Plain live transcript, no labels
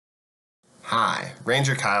Hi,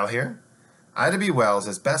 Ranger Kyle here. Ida B. Wells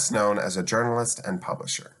is best known as a journalist and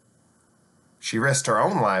publisher. She risked her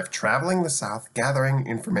own life traveling the South gathering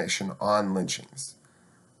information on lynchings.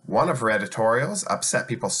 One of her editorials upset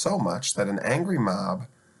people so much that an angry mob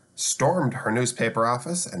stormed her newspaper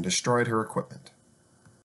office and destroyed her equipment.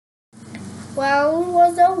 Wells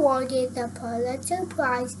was awarded the Pulitzer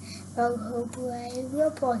Prize for her brave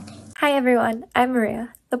reporting. Hi everyone, I'm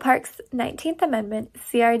Maria, the Park's 19th Amendment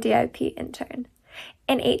CRDIP intern.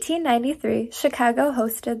 In 1893, Chicago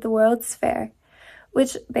hosted the World's Fair,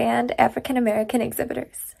 which banned African American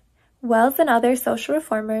exhibitors. Wells and other social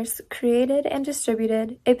reformers created and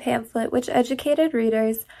distributed a pamphlet which educated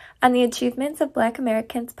readers on the achievements of Black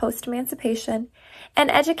Americans post-emancipation and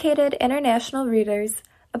educated international readers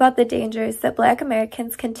about the dangers that Black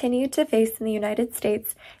Americans continued to face in the United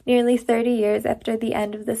States nearly 30 years after the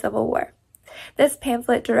end of the Civil War. This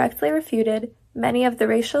pamphlet directly refuted many of the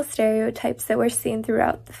racial stereotypes that were seen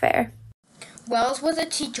throughout the fair. Wells was a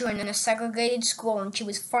teacher in a segregated school, and she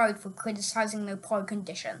was fired for criticizing their poor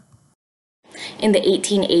condition. In the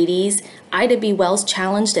 1880s, Ida B. Wells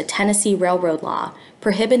challenged a Tennessee railroad law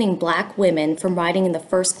prohibiting Black women from riding in the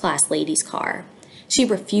first-class ladies' car. She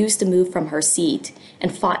refused to move from her seat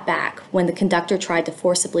and fought back when the conductor tried to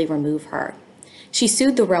forcibly remove her. She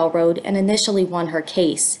sued the railroad and initially won her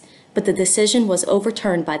case, but the decision was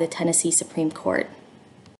overturned by the Tennessee Supreme Court.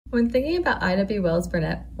 When thinking about Ida B. Wells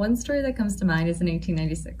Barnett, one story that comes to mind is in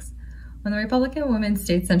 1896, when the Republican Women's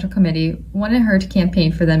State Central Committee wanted her to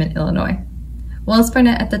campaign for them in Illinois. Wells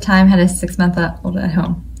Barnett at the time had a 6-month-old at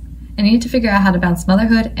home and needed to figure out how to balance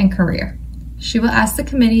motherhood and career. She will ask the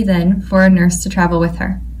committee then for a nurse to travel with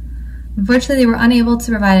her. Unfortunately, they were unable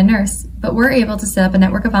to provide a nurse, but were able to set up a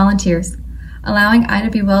network of volunteers, allowing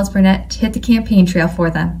Ida B. Wells Barnett to hit the campaign trail for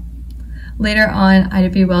them. Later on, Ida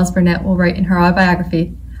B. Wells Barnett will write in her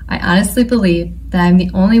autobiography, "I honestly believe that I am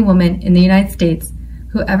the only woman in the United States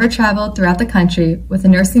who ever traveled throughout the country with a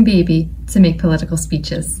nursing baby to make political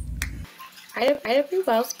speeches." Ida B.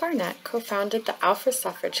 Wells Barnett co-founded the Alpha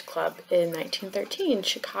Suffrage Club in 1913 in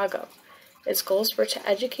Chicago. Its goals were to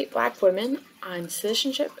educate Black women on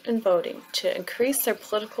citizenship and voting, to increase their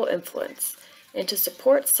political influence, and to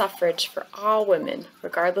support suffrage for all women,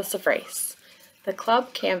 regardless of race. The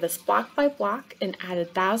club canvassed block by block and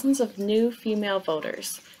added thousands of new female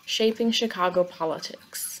voters, shaping Chicago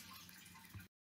politics.